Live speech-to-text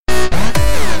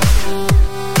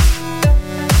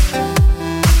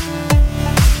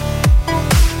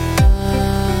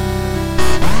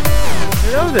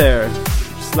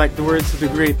like the words of the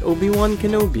great Obi-Wan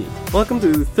Kenobi. Welcome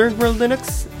to Third World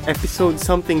Linux, episode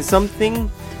something something.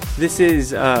 This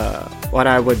is what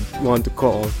I would want to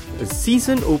call a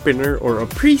season opener or a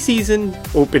pre-season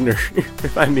opener,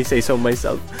 if I may say so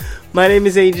myself. My name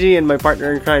is AG and my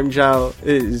partner in crime, Zhao,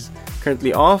 is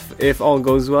currently off. If all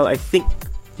goes well, I think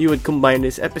you would combine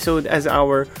this episode as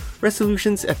our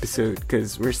resolutions episode,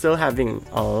 because we're still having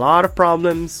a lot of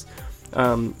problems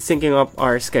syncing up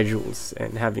our schedules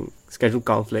and having schedule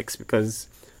conflicts because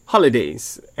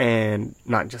holidays, and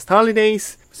not just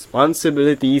holidays,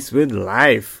 responsibilities with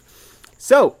life.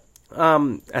 So,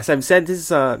 as I've said, this is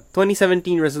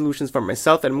 2017 resolutions for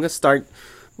myself, and I'm going to start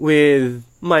with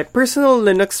my personal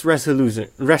Linux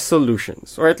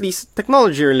resolutions, or at least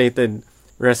technology-related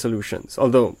resolutions,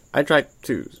 although I try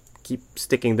to keep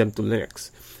sticking them to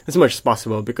Linux as much as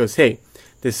possible because, hey,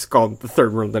 this is called the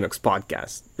Third World Linux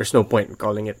Podcast. There's no point in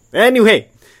calling it. Anyway,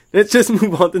 let's just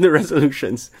move on to the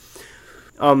resolutions.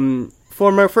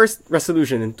 For my first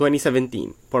resolution in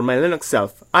 2017, for my Linux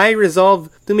self, I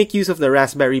resolved to make use of the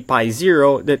Raspberry Pi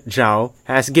Zero that Zhao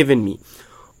has given me.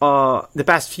 The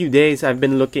past few days, I've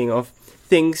been looking of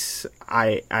things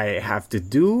I have to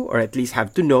do, or at least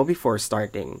have to know before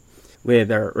starting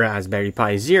with a Raspberry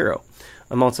Pi Zero.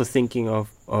 I'm also thinking of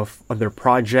other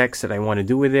projects that I want to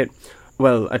do with it.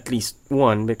 Well, at least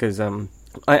one, because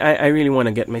I really want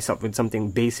to get myself with something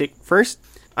basic first.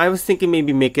 I was thinking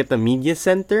maybe make it a media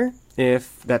center,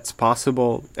 if that's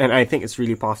possible, and I think it's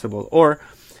really possible. Or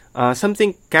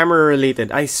something camera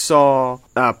related. I saw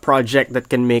a project that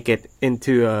can make it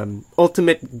into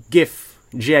ultimate GIF,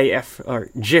 or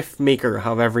GIF maker,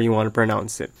 however you want to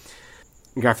pronounce it.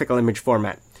 Graphical image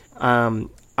format.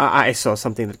 I saw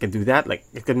something that can do that. Like,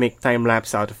 it could make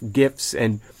time-lapse out of GIFs,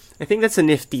 and I think that's a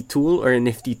nifty tool or a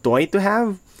nifty toy to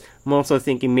have. I'm also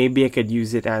thinking maybe I could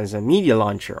use it as a media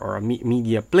launcher or a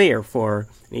media player for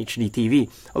an HD TV.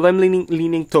 Although I'm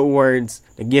leaning towards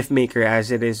the GIF maker,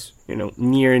 as it is,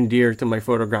 near and dear to my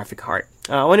photographic heart.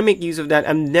 I want to make use of that.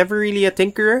 I'm never really a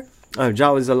tinkerer.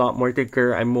 Zhao is a lot more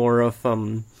tinkerer. I'm more of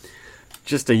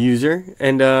just a user.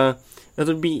 And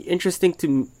it'll be interesting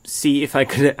to see if I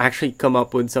could actually come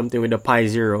up with something with a Pi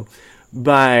Zero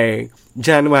by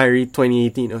January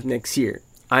 2018 of next year.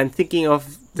 I'm thinking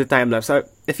of the time-lapse.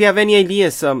 If you have any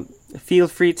ideas, feel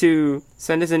free to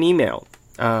send us an email.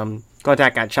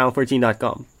 Contact at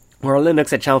channel14.com or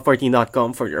Linux at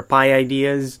channel14.com for your Pi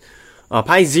ideas.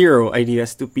 Pi Zero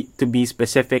ideas to be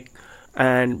specific.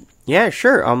 And yeah,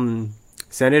 sure,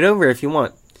 send it over if you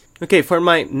want. Okay, for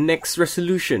my next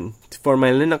resolution, for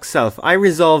my Linux self, I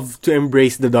resolved to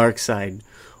embrace the dark side.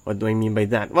 What do I mean by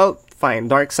that? Well, fine,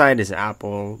 dark side is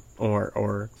Apple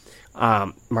or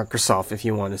Microsoft, if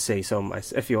you want to say so,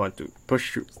 if you want to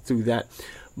push through that.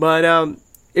 But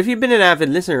if you've been an avid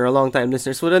listener, a long time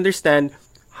listeners would understand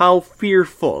how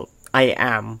fearful I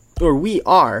am, or we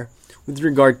are, with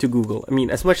regard to Google. I mean,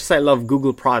 as much as I love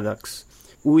Google products,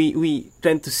 we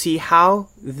tend to see how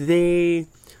they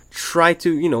try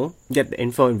to, get the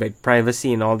info, invade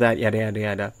privacy and all that, yada, yada,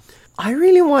 yada. I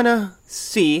really want to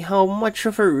see how much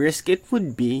of a risk it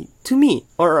would be to me,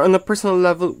 or on a personal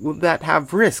level, would that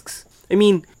have risks? I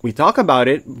mean, we talk about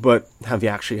it, but have you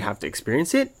actually have to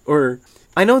experience it? Or,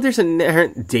 I know there's an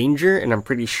inherent danger, and I'm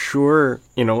pretty sure,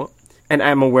 and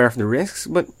I'm aware of the risks,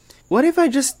 but what if I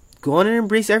just go on and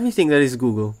embrace everything that is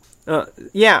Google?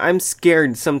 Yeah, I'm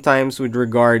scared sometimes with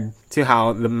regard to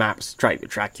how the maps try to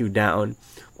track you down,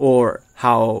 or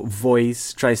how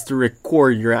voice tries to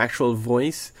record your actual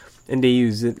voice, and they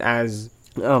use it as,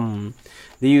 the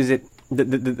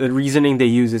reasoning they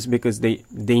use is because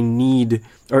they need,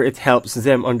 or it helps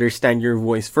them understand your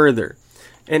voice further.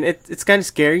 And it's kind of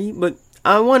scary, but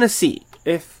I want to see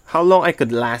how long I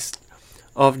could last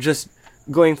of just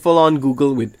going full on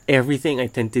Google with everything I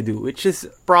tend to do, which is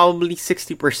probably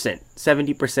 60%,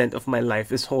 70% of my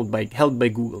life is held by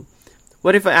Google.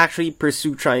 What if I actually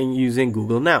pursue trying using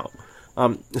Google now?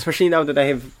 Especially now that I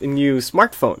have a new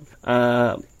smartphone.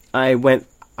 I went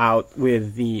out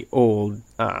with the old,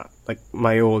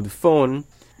 my old phone,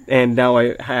 and now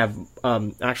I have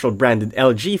actual branded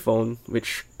LG phone,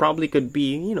 which probably could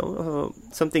be,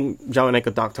 something Zhao and I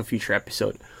could talk to a future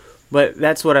episode. But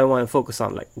that's what I want to focus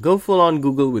on, go full on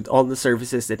Google with all the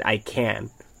services that I can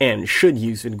and should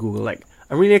use with Google.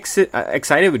 I'm really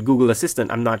excited with Google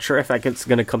Assistant. I'm not sure if it's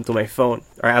gonna come to my phone,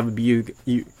 or I would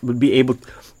be able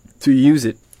to use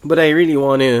it. But I really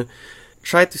want to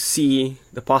try to see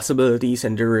the possibilities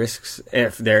and the risks,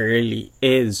 if there really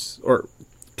is, or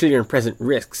clear and present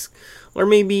risks. Or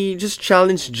maybe just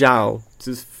challenge Zhao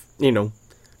to,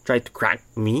 try to crack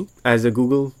me as a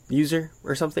Google user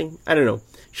or something. I don't know.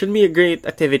 Should be a great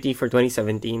activity for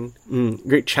 2017.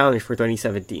 Great challenge for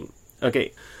 2017.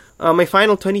 Okay. My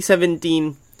final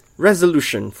 2017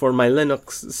 resolution for my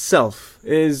Linux self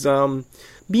is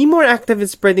be more active in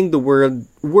spreading the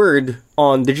word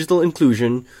on digital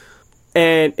inclusion,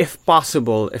 and if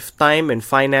possible, if time and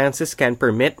finances can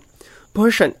permit,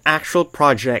 push an actual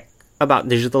project about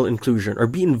digital inclusion or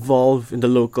be involved in the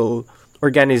local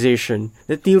organization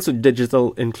that deals with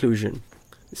digital inclusion.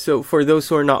 So for those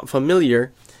who are not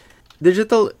familiar,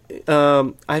 digital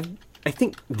I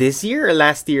think this year or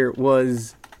last year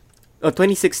was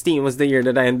 2016 was the year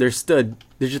that I understood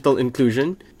digital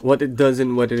inclusion, what it does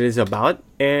and what it is about,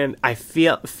 and I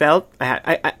felt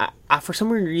for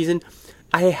some reason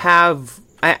I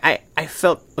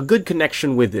felt a good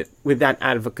connection with it, with that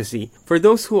advocacy. For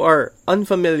those who are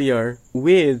unfamiliar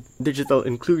with digital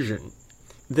inclusion,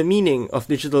 the meaning of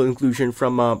digital inclusion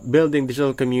from building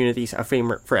digital communities, a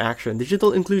framework for action.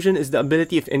 Digital inclusion is the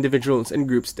ability of individuals and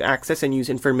groups to access and use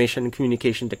information and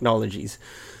communication technologies.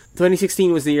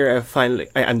 2016 was the year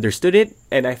I understood it,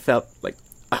 and I felt like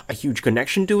a huge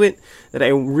connection to it, that I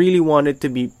really wanted to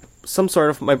be some sort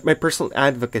of my personal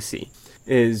advocacy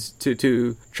is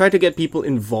to try to get people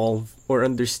involved or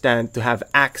understand, to have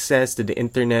access to the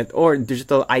internet or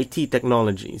digital IT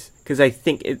technologies, because I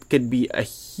think it could be a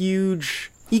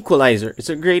huge equalizer. It's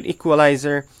a great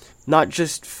equalizer, not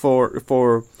just for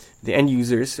the end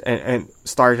users and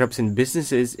startups and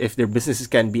businesses, if their businesses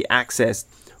can be accessed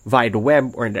via the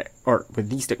web or with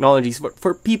these technologies, but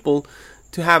for people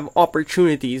to have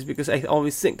opportunities, because I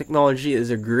always think technology is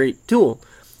a great tool.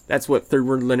 That's what Third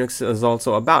World Linux is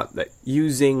also about. That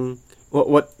using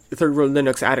what Third World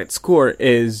Linux at its core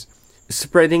is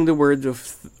spreading the word of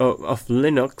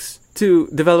Linux to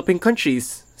developing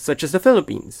countries such as the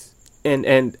Philippines.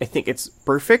 And I think it's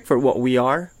perfect for what we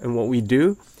are and what we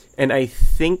do. And I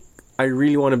think I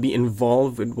really want to be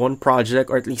involved with one project,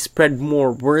 or at least spread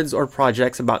more words or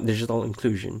projects about digital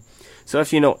inclusion. So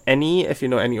if you know any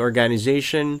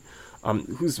organization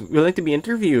who's willing to be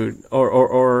interviewed,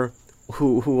 or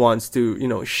who wants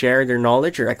to share their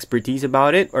knowledge or expertise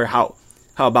about it, or how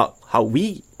about how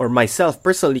we or myself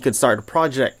personally could start a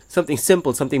project, something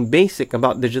simple, something basic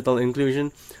about digital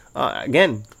inclusion,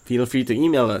 again, feel free to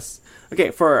email us. Okay,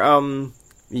 for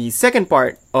the second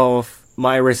part of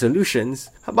my resolutions,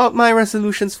 how about my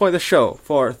resolutions for the show,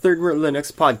 for Third World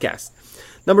Linux podcast?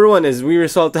 Number one is we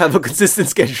resolve to have a consistent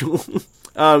schedule.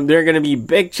 There are going to be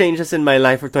big changes in my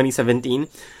life for 2017.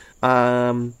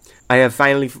 I have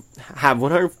finally have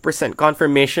 100%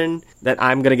 confirmation that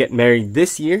I'm going to get married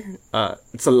this year.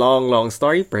 It's a long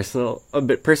story, a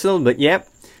bit personal, but yeah.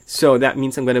 So that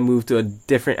means I'm going to move to a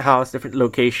different house, different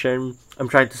location. I'm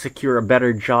trying to secure a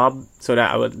better job so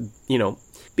that I would,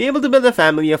 be able to build a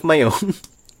family of my own.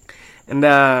 And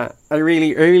I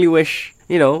really wish,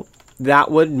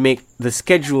 that would make the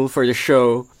schedule for the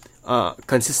show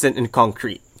consistent and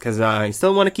concrete. Because I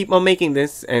still want to keep on making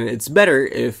this, and it's better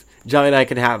if John and I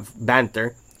could have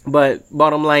banter. But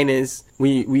bottom line is,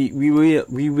 we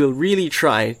will really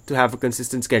try to have a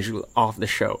consistent schedule of the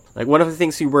show. Like, one of the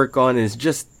things we work on is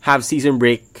just have season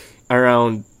break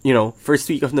around, first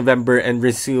week of November and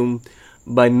resume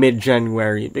by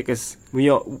mid-January, because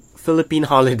Philippine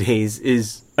holidays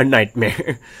is a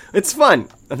nightmare. It's fun.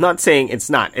 I'm not saying it's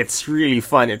not. It's really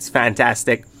fun. It's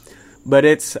fantastic. But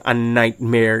it's a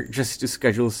nightmare just to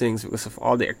schedule things because of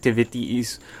all the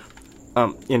activities,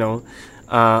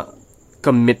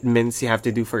 commitments you have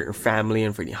to do for your family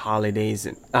and for the holidays,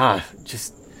 and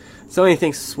just so many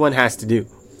things one has to do.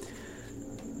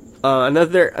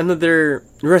 Another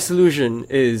resolution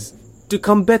is to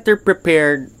come better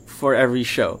prepared for every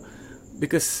show,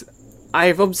 because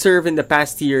I've observed in the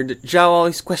past year that Zhao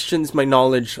always questions my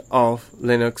knowledge of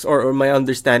Linux or my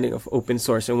understanding of open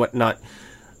source and whatnot,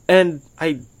 and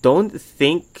I don't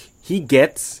think he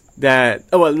gets that.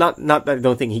 Oh, well, not that I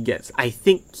don't think he gets. I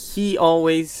think he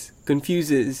always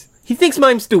confuses. He thinks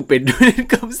I'm stupid when it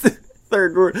comes to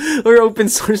third world or open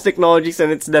source technologies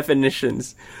and its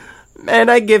definitions. And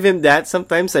I give him that.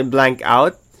 Sometimes I blank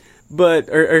out, but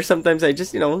or sometimes I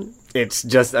just it's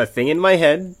just a thing in my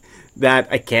head that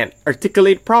I can't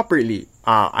articulate properly.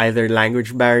 Either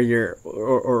language barrier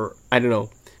or I don't know.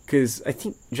 Because I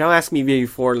think Zhao asked me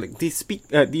before, like, do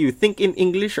you think in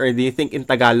English or do you think in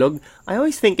Tagalog? I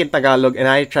always think in Tagalog and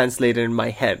I translate it in my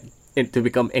head to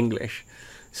become English.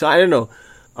 So I don't know.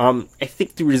 I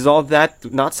think to resolve that,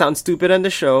 to not sound stupid on the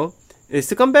show, is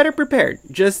to come better prepared.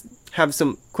 Just have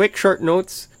some quick short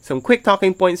notes, some quick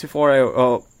talking points before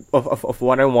of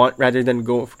what I want, rather than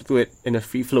go through it in a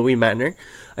free flowy manner.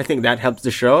 I think that helps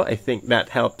the show. I think that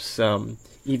helps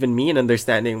even me, in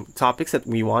understanding topics that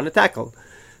we want to tackle.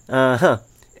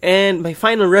 And my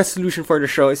final resolution for the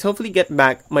show is hopefully get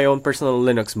back my own personal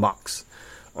Linux box.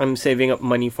 I'm saving up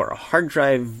money for a hard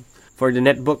drive for the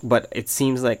netbook, but it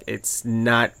seems like it's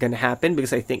not gonna happen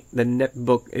because I think the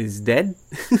netbook is dead.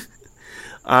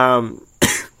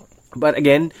 But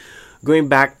again, going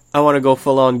back, I want to go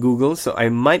full on Google, so I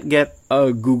might get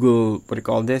a Google, what do you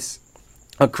call this?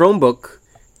 A Chromebook,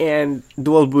 and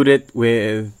dual boot it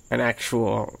with an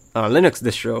actual Linux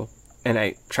distro, and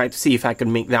I try to see if I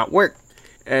can make that work.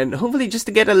 And hopefully just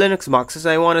to get a Linux box, as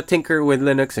I want to tinker with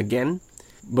Linux again,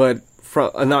 but from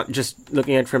not just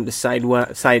looking at it from the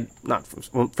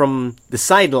from the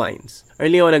sidelines. I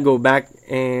really want to go back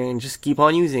and just keep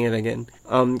on using it again.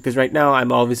 Because right now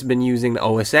I've always been using the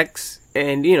OS X,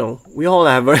 and we all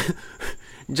have our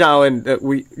Zhao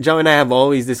and I have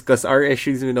always discussed our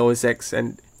issues with OS X,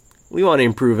 and we want to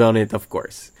improve on it, of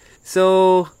course.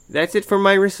 So that's it for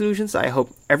my resolutions. I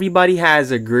hope everybody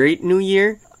has a great new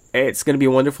year. It's gonna be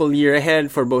a wonderful year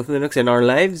ahead for both Linux and our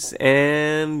lives,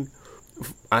 and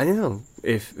I don't know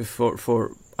if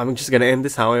I'm just gonna end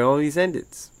this how I always end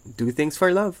it. Do things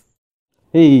for love.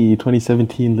 Hey,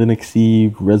 2017 Linux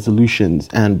Eve resolutions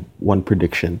and one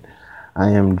prediction.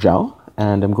 I am Zhao,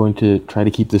 and I'm going to try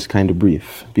to keep this kind of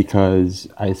brief because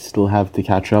I still have to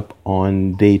catch up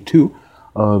on day 2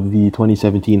 of the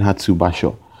 2017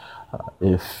 Hatsubasho.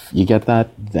 If you get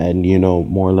that, then you know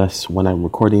more or less when I'm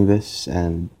recording this,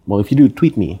 and well, if you do,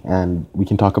 tweet me and we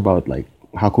can talk about like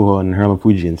Hakuho and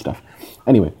Hermafuji and stuff.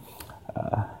 Anyway,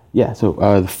 so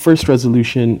the first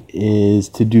resolution is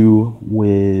to do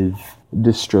with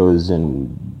distros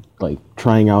and like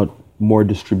trying out more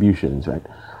distributions, right?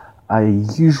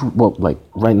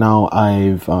 Right now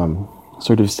I've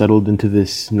sort of settled into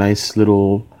this nice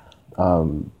little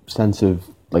sense of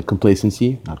like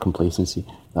complacency, not complacency.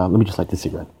 Let me just light this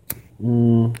cigarette.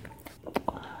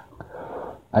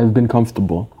 I've been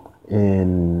comfortable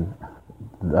in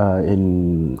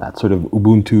that sort of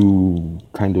Ubuntu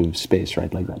kind of space,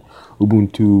 right? Like that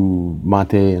Ubuntu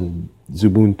Mate and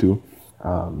Xubuntu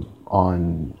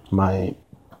on my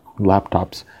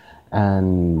laptops,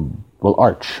 and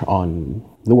Arch on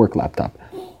the work laptop,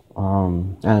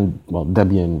 and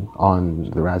Debian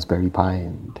on the Raspberry Pi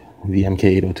and the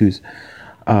MK802s.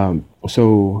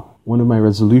 So one of my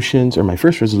resolutions, or my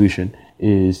first resolution,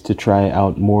 is to try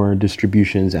out more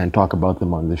distributions and talk about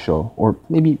them on the show, or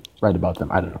maybe write about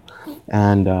them, I don't know.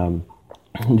 And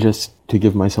just to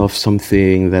give myself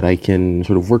something that I can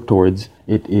sort of work towards,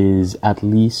 it is at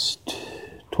least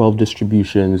 12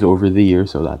 distributions over the year,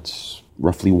 so that's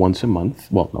roughly once a month.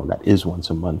 Well, no, that is once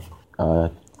a month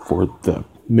for the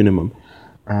minimum.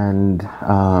 And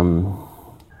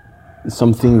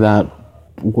something that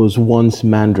was once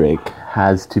Mandrake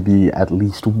has to be at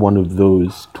least one of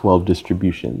those 12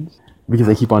 distributions, because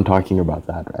I keep on talking about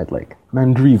that, right? Like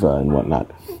Mandriva and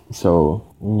whatnot. So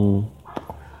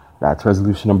that's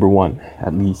resolution number 1.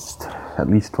 At least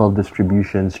 12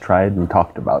 distributions tried and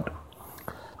talked about.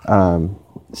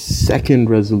 Second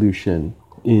resolution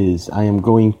is I'm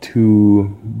going to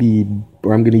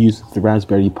use the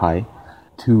Raspberry Pi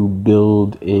to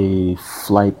build a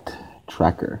flight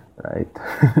tracker, right?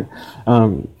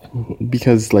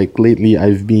 Because like lately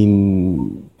I've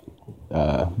been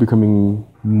becoming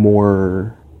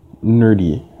more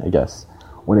nerdy, I guess,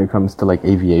 when it comes to like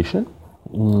aviation.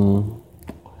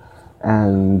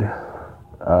 And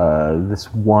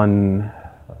this one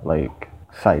like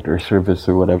site or service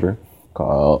or whatever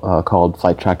called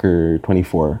Flight Tracker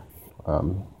 24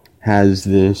 has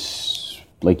this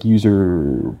like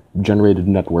user generated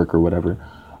network or whatever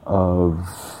of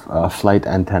flight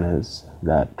antennas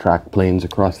that track planes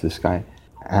across the sky.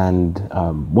 And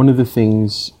one of the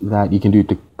things that you can do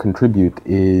to contribute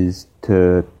is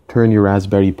to turn your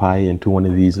Raspberry Pi into one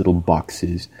of these little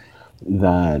boxes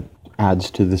that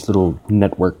adds to this little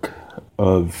network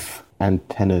of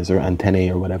antennas or antennae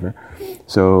or whatever.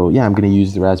 So yeah, I'm going to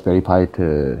use the Raspberry Pi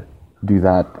to do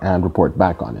that and report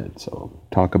back on it. So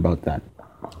talk about that.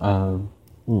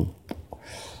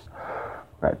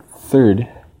 Right. Third,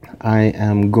 I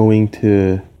am going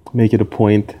to make it a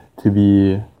point to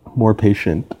be more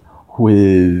patient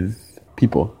with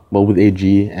people, well, with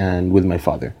AG and with my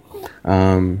father.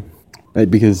 Right,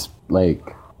 because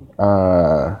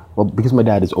because my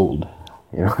dad is old,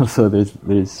 so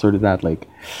there's sort of that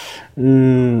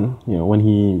when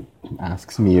he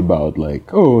asks me about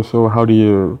so how do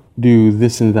you do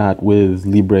this and that with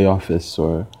LibreOffice,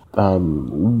 or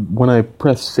when I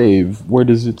press save, where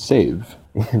does it save?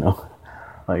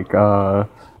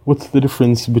 what's the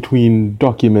difference between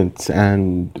documents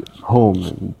and home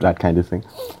and that kind of thing.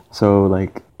 So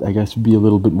like, I guess be a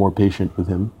little bit more patient with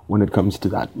him when it comes to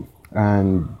that.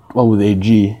 And well, with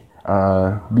AG,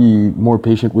 be more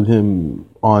patient with him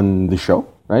on the show,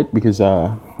 right? Because,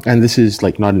 and this is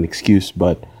like not an excuse,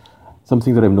 but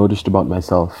something that I've noticed about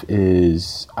myself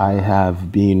is I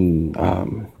have been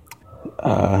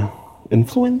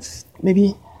influenced,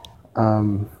 maybe,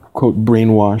 quote,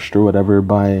 brainwashed or whatever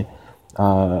by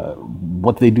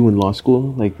what they do in law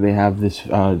school. Like they have this,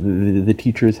 the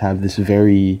teachers have this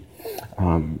very,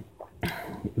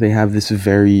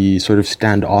 sort of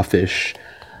standoffish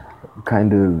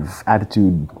kind of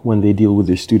attitude when they deal with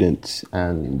their students,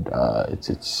 and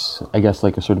it's I guess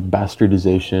like a sort of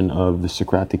bastardization of the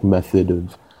Socratic method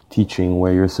of teaching,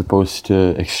 where you're supposed to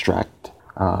extract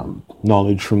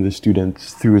knowledge from the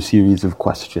students through a series of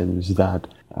questions that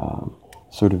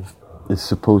sort of is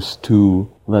supposed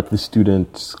to let the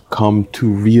students come to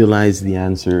realize the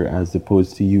answer as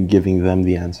opposed to you giving them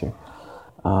the answer.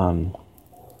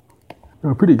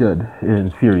 Pretty good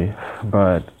in theory,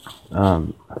 but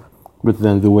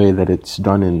then the way that it's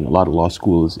done in a lot of law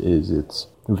schools is it's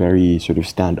very sort of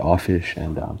standoffish,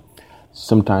 and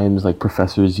sometimes like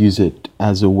professors use it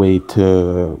as a way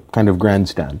to kind of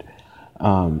grandstand.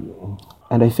 And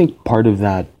I think part of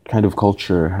that kind of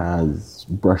culture has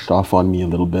brushed off on me a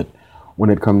little bit when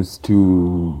it comes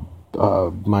to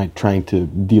my trying to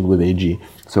deal with AG.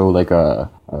 So like a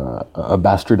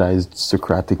bastardized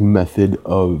Socratic method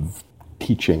of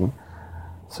teaching.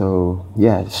 So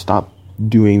yeah, stop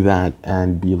doing that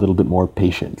and be a little bit more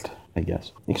patient, I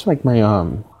guess. It's like my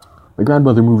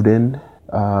grandmother moved in.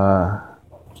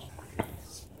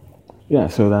 Yeah,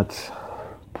 so that's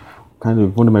kind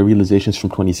of one of my realizations from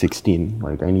 2016.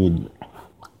 Like I need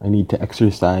to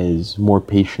exercise more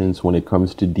patience when it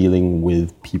comes to dealing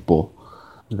with people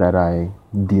that I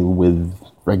deal with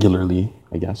regularly,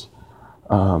 I guess.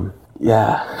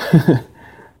 Yeah,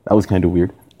 that was kind of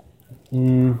weird.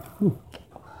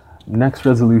 Next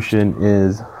resolution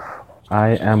is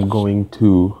I am going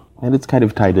to, and it's kind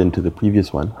of tied into the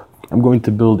previous one, I'm going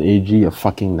to build AG a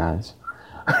fucking NAS.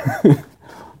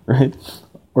 Right?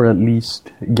 Or at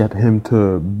least get him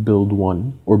to build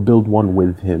one, or build one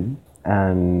with him,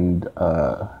 and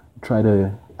try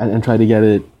to get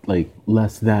it like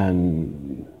less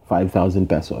than 5,000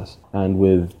 pesos. And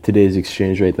with today's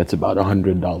exchange rate, that's about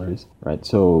 $100, right?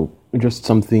 So just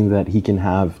something that he can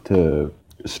have to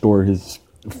store his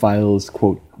files,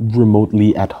 quote,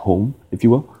 remotely at home, if you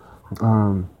will.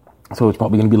 So it's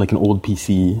probably going to be like an old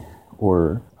PC,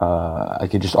 or I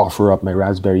could just offer up my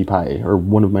Raspberry Pi, or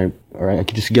I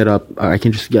can just get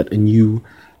a new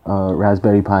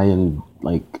Raspberry Pi and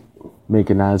like make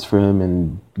a NAS for him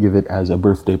and give it as a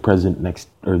birthday present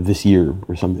this year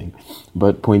or something.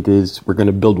 But point is, we're going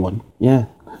to build one. Yeah.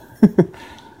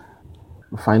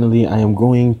 Finally, I am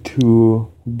going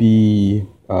to be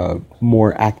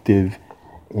more active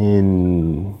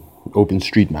in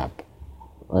OpenStreetMap.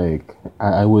 Like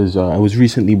I was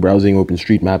recently browsing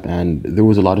OpenStreetMap, and there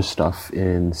was a lot of stuff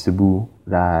in Cebu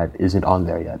that isn't on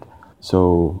there yet.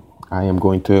 So I am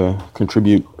going to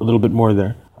contribute a little bit more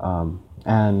there.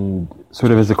 And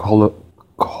sort of as a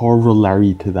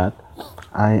corollary to that,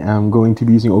 I am going to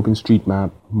be using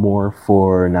OpenStreetMap more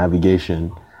for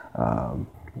navigation,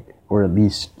 or at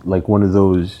least like one of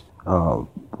those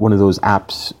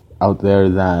apps out there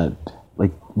that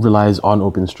like relies on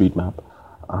OpenStreetMap.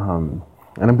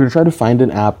 And I'm going to try to find an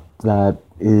app that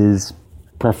is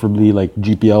preferably like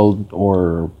GPL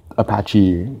or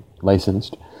Apache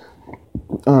licensed.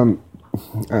 And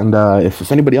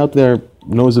if anybody out there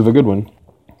knows of a good one,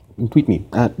 tweet me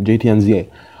at JTNZA.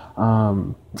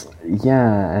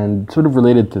 Yeah, and sort of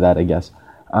related to that, I guess,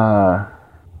 I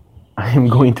am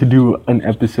going to do an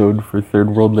episode for Third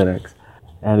World Linux.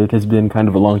 And it has been kind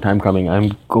of a long time coming.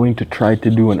 I'm going to try to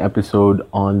do an episode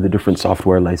on the different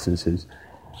software licenses.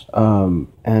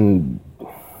 And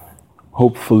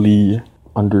hopefully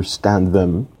understand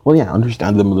them a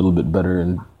little bit better,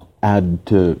 and add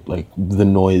to like the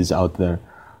noise out there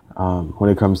when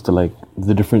it comes to like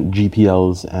the different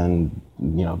GPLs and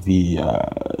the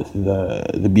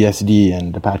BSD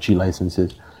and Apache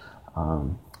licenses.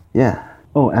 Yeah.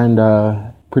 Oh, and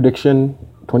prediction: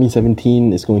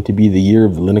 2017 is going to be the year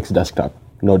of the Linux desktop.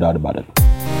 No doubt about it.